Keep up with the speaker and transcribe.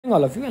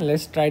all of you, and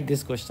let's try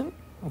this question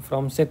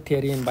from set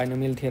theory and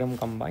binomial theorem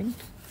combined.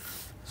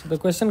 So the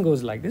question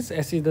goes like this: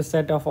 S is the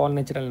set of all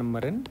natural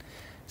number n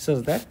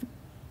such that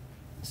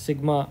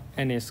sigma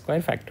n a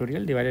square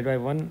factorial divided by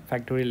 1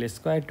 factorial a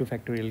square 2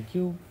 factorial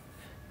cube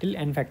till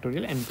n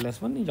factorial n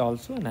plus 1 is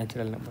also a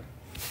natural number.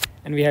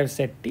 And we have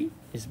set T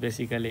is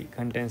basically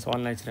contains all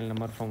natural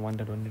number from 1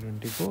 to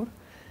 24.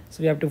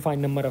 So we have to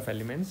find number of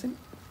elements in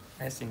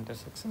S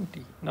intersection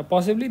T. Now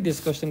possibly this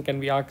question can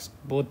be asked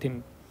both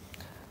in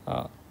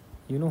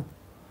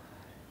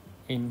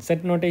in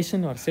set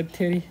notation or set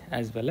theory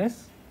as well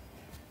as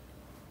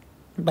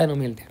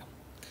binomial theorem.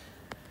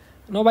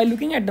 Now by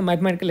looking at the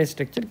mathematical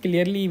structure,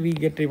 clearly we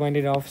get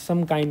reminded of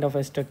some kind of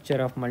a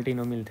structure of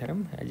multinomial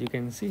theorem. As you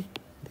can see,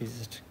 this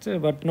is structure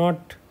but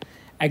not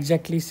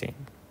exactly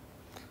same.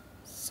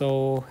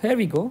 So here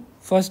we go.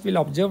 First we'll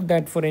observe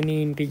that for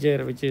any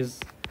integer which is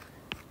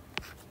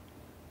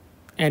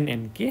n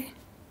and k,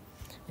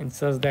 and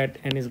such that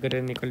n is greater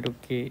than or equal to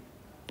k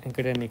and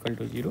greater than or equal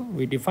to 0,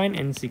 we define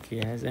nck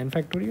as n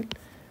factorial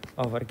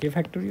over k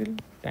factorial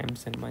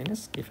times n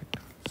minus k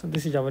factorial. So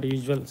this is our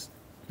usual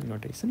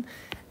notation,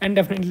 and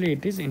definitely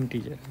it is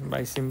integer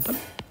by simple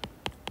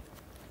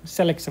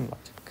selection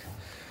logic.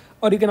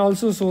 Or you can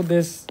also show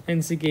this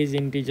nck is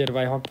integer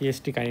by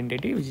hockeyistic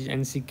identity, which is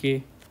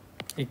nck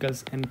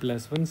equals n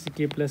plus 1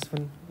 ck plus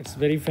 1. It's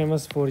very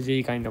famous for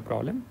JEE kind of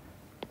problem,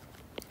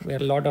 where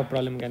a lot of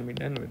problem can be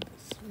done with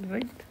this,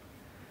 right?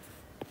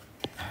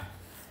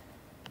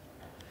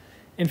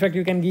 In fact,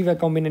 you can give a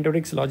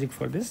combinatorics logic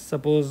for this.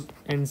 Suppose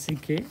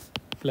nck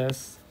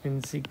plus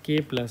 1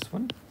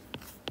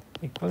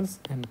 equals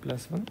n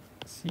plus 1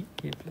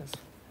 ck plus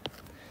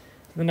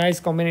 1. The nice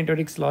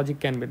combinatorics logic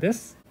can be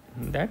this,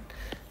 that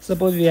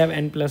suppose we have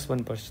n plus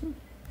 1 person.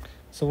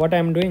 So what I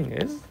am doing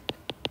is,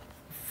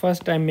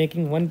 first I am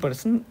making one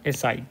person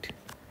aside.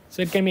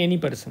 So it can be any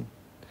person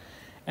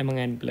among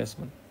n plus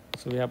 1.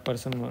 So we have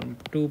person 1,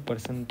 2,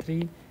 person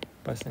 3,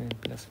 person n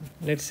plus 1.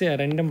 Let's say a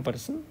random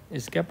person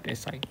is kept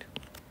aside.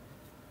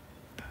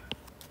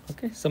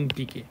 Okay, some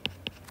pk.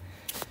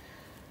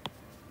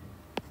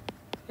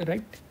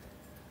 Right?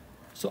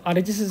 So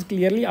RHS is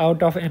clearly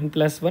out of n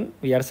plus 1.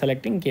 We are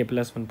selecting k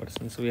plus 1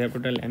 person. So we have to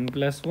tell n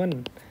plus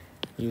 1.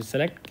 You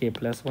select k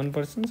plus 1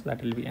 person. So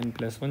that will be n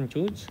plus 1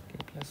 choose k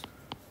plus 1.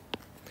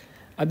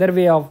 Other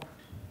way of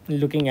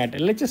looking at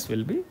LHS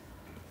will be,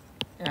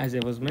 as I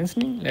was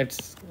mentioning,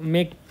 let's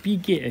make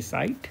pk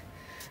aside.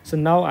 So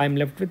now I am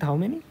left with how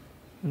many?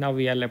 Now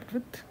we are left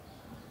with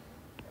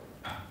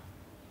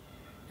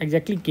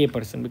exactly k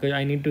person, because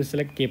I need to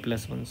select k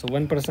plus 1. So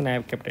one person I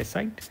have kept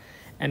aside,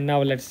 and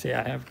now let's say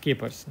I have k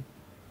person.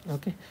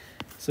 Okay,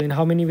 so in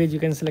how many ways you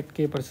can select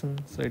k person?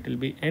 So it will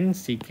be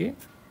nck,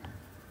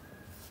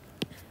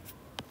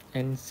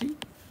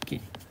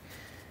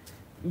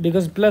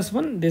 because plus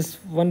 1, this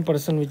one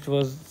person which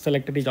was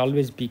selected is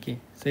always pk.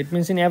 So it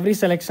means in every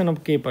selection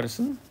of k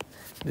person,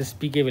 this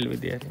pk will be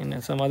there.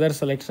 In some other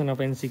selection of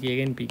nck,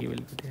 again pk will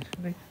be there,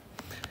 right?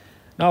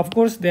 Now of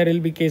course there will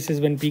be cases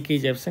when pk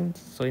is absent.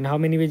 So in how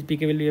many ways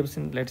pk will be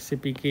absent? Let's say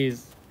pk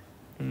is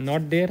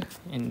not there.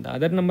 In the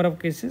other number of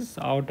cases,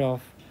 out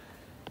of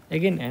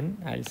again n,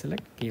 I'll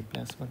select k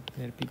plus 1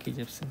 where pk is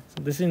absent.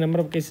 So this is number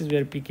of cases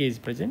where pk is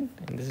present,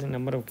 and this is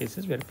number of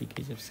cases where pk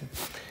is absent.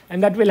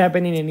 And that will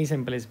happen in any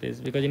sample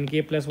space, because in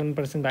k plus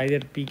 1% either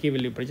pk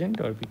will be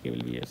present or pk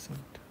will be absent.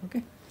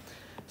 Okay,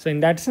 so in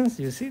that sense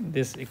you see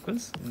this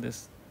equals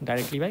this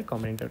directly by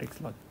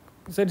combinatorics logic.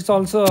 So it's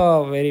also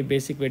a very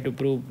basic way to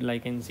prove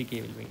like nck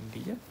will be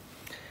integer.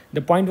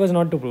 The point was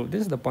not to prove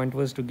this, the point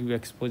was to give you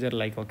exposure,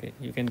 like okay,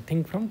 you can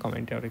think from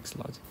combinatorics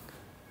logic.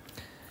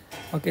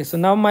 Okay, so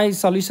now my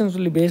solutions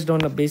will be based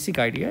on a basic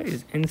idea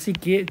is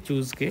nck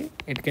choose k.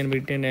 It can be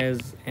written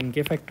as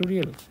nk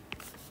factorial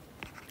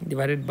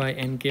divided by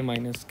nk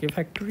minus k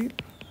factorial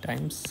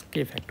times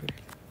k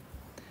factorial.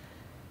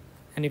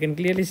 And you can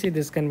clearly see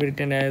this can be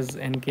written as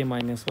nk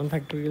minus 1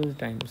 factorial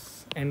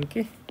times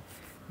nk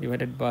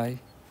divided by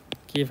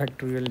k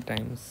factorial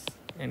times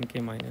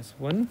nk minus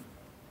 1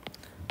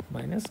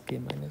 minus k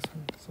minus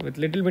 1. So with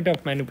little bit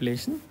of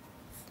manipulation,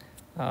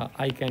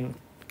 I can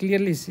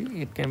clearly see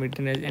it can be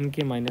written as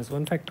nk minus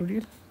 1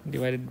 factorial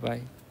divided by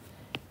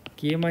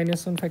k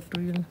minus 1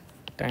 factorial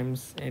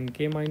times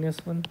nk minus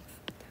 1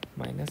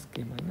 minus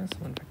k minus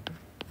 1 factorial.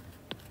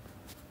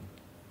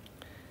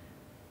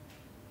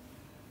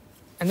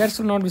 And that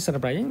should not be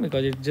surprising,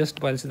 because it just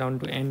boils down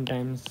to n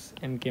times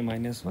nk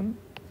minus 1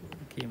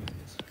 k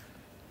minus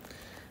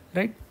 1,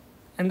 right?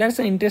 And that's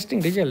an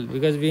interesting result,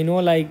 because we know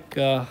like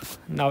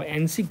now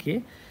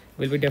nck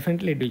will be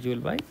definitely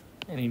divisible by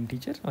an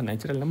integer or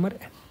natural number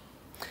n.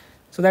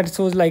 So that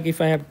shows like if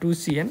I have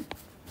 2cn,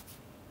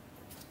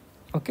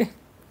 okay,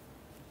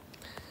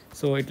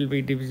 so it will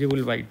be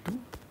divisible by 2.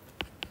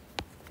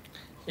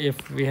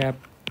 If we have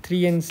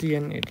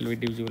 3ncn, it will be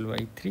divisible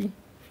by 3. If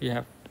you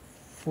have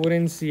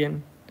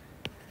 4ncn,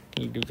 it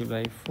will be divisible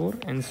by 4,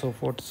 and so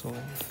forth, so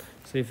on.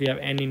 So if you have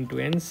n into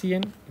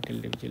ncn, it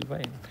will be divisible by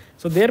n.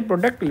 So their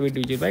product will be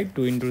divisible by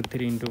 2 into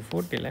 3 into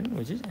 4 till n,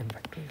 which is n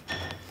factorial.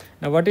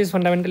 Now what is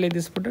fundamentally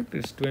this product?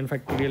 It's 2n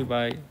factorial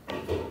by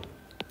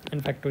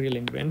n factorial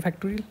into n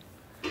factorial,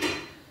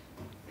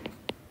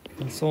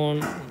 and so on.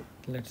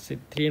 Let's say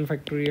 3n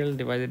factorial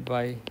divided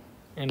by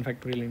n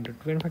factorial into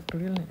 2n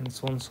factorial, and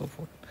so on and so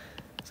forth.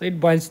 So it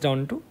boils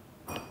down to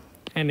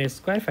n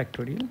square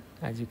factorial,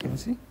 as you can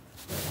see,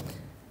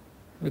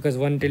 because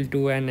 1 till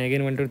 2 and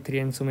again 1 to 3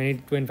 and so many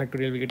 2n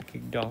factorial we get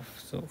kicked off.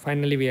 So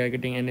finally we are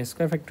getting n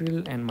square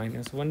factorial and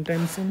minus 1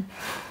 times n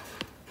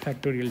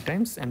factorial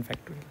times n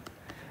factorial,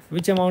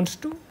 which amounts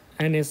to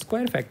n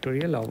square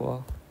factorial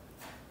over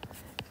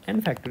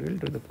n factorial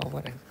to the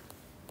power n.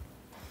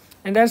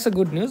 And that's a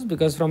good news,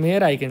 because from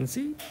here I can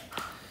see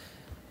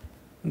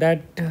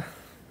that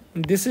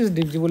this is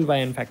divisible by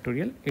n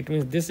factorial. It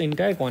means this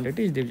entire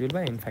quantity is divisible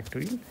by n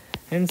factorial.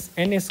 Hence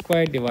n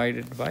square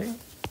divided by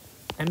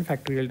n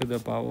factorial to the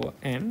power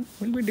n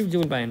will be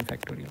divisible by n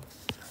factorial.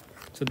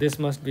 So this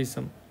must be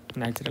some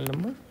natural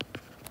number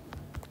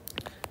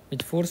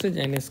which forces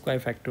n square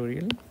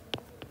factorial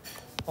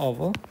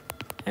over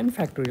n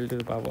factorial to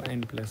the power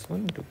n plus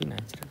 1 to be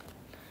natural.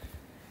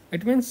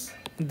 It means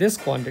this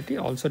quantity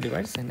also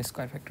divides n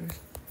square factorial.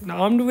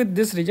 Now armed with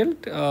this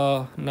result,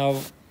 now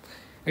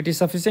it is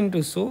sufficient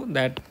to show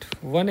that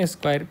 1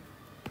 square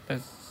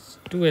plus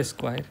 2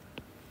 square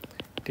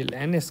till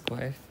n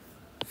square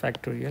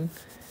factorial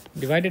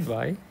divided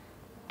by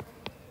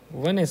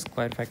 1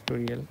 square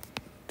factorial,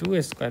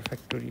 2 square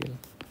factorial,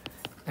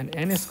 and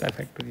n square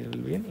factorial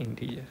will be an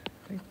integer,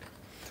 right?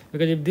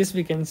 Because if this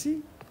we can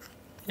see,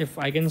 if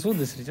I can show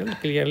this result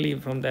clearly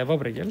from the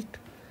above result,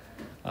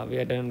 we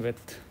are done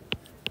with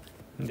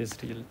this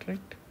result, right?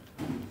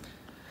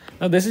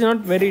 Now this is not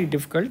very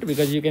difficult,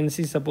 because you can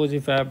see, suppose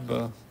if I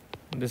have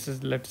this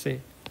is, let's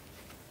say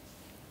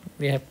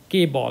we have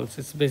k balls.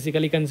 It's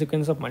basically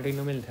consequence of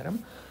multinomial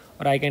theorem,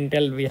 or I can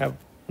tell we have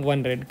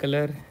one red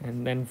color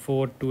and then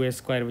 4 2a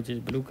square which is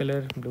blue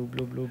color, blue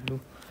blue blue blue.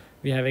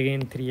 We have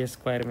again 3a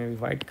square maybe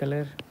white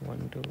color,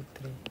 1 2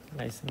 3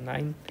 nice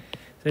 9.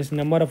 So it's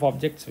number of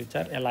objects which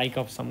are alike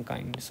of some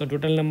kind. So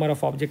total number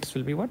of objects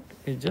will be what?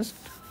 Is just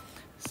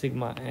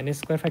sigma n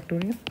square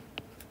factorial,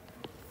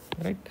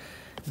 right,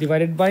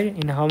 divided by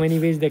in how many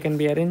ways they can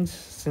be arranged.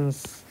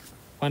 Since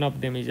one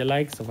of them is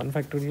alike, so 1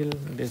 factorial.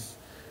 This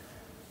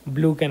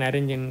blue can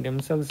arrange in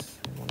themselves,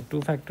 2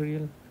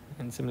 factorial,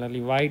 and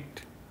similarly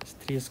white is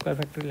 3 square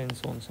factorial, and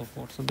so on and so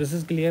forth. So this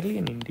is clearly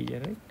an integer,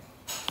 right?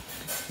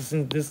 So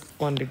since this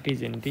quantity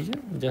is integer,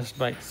 just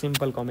by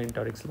simple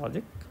combinatorics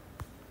logic,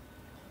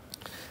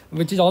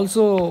 which is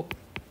also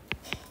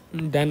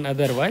done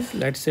otherwise.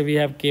 Let's say we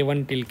have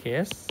k1 till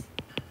ks.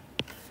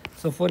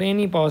 So for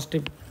any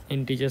positive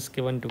integers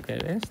k1 to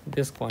ks,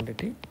 this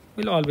quantity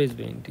will always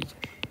be integer,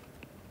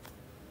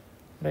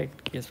 right?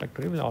 Ks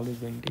factorial will always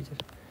be integer,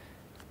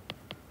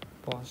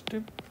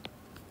 positive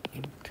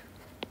int.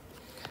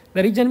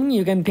 The reason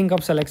you can think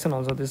of selection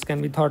also. This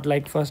can be thought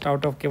like, first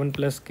out of k1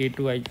 plus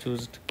k2 I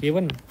choose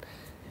k1,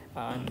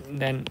 and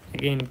then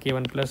again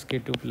k1 plus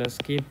k2 plus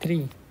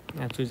k3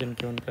 I have chosen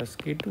k1 plus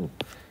k2,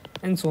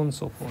 and so on and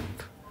so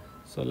forth.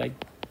 So like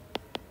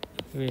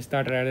we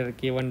start rather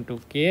k1 to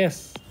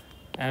ks,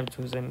 I have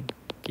chosen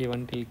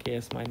k1 till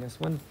ks minus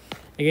 1.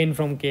 Again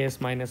from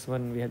ks minus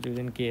 1 we have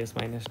chosen ks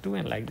minus 2,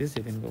 and like this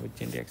you can go with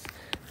chain reaction.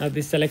 Now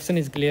this selection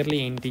is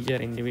clearly integer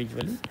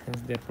individually,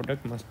 hence their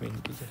product must be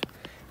integer,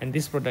 and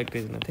this product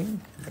is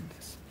nothing but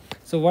this.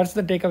 So what's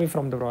the takeaway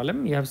from the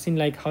problem? You have seen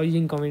like how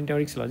using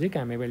combinatorics logic I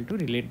am able to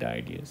relate the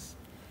ideas.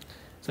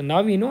 So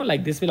now we know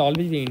like this will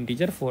always be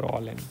integer for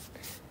all n.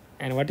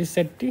 And what is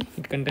set T?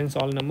 It contains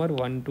all number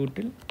 1 2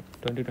 till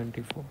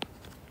 2024.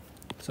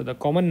 So the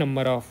common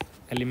number of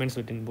elements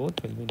within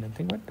both will be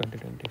nothing but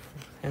 2024.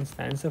 Hence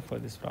the answer for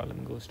this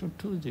problem goes to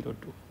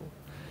 2024.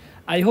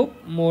 I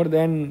hope more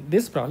than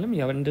this problem you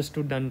have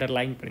understood the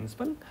underlying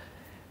principle,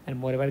 and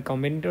moreover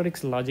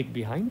combinatorics logic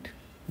behind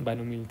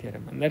binomial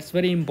theorem. And that's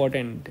very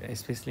important,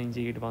 especially in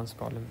JEE advanced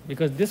problem,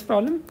 because this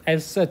problem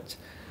as such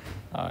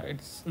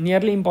it's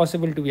nearly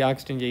impossible to be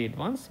asked in JEE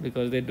advanced,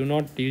 because they do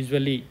not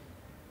usually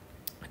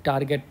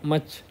target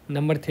much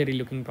number theory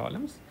looking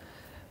problems.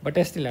 But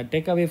still a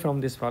takeaway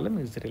from this problem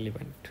is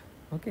relevant.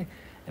 Okay,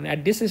 and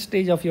at this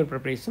stage of your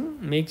preparation,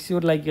 make sure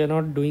like you're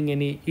not doing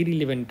any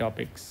irrelevant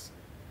topics.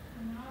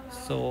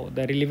 So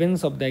the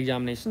relevance of the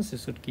examinations you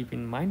should keep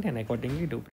in mind, and accordingly do.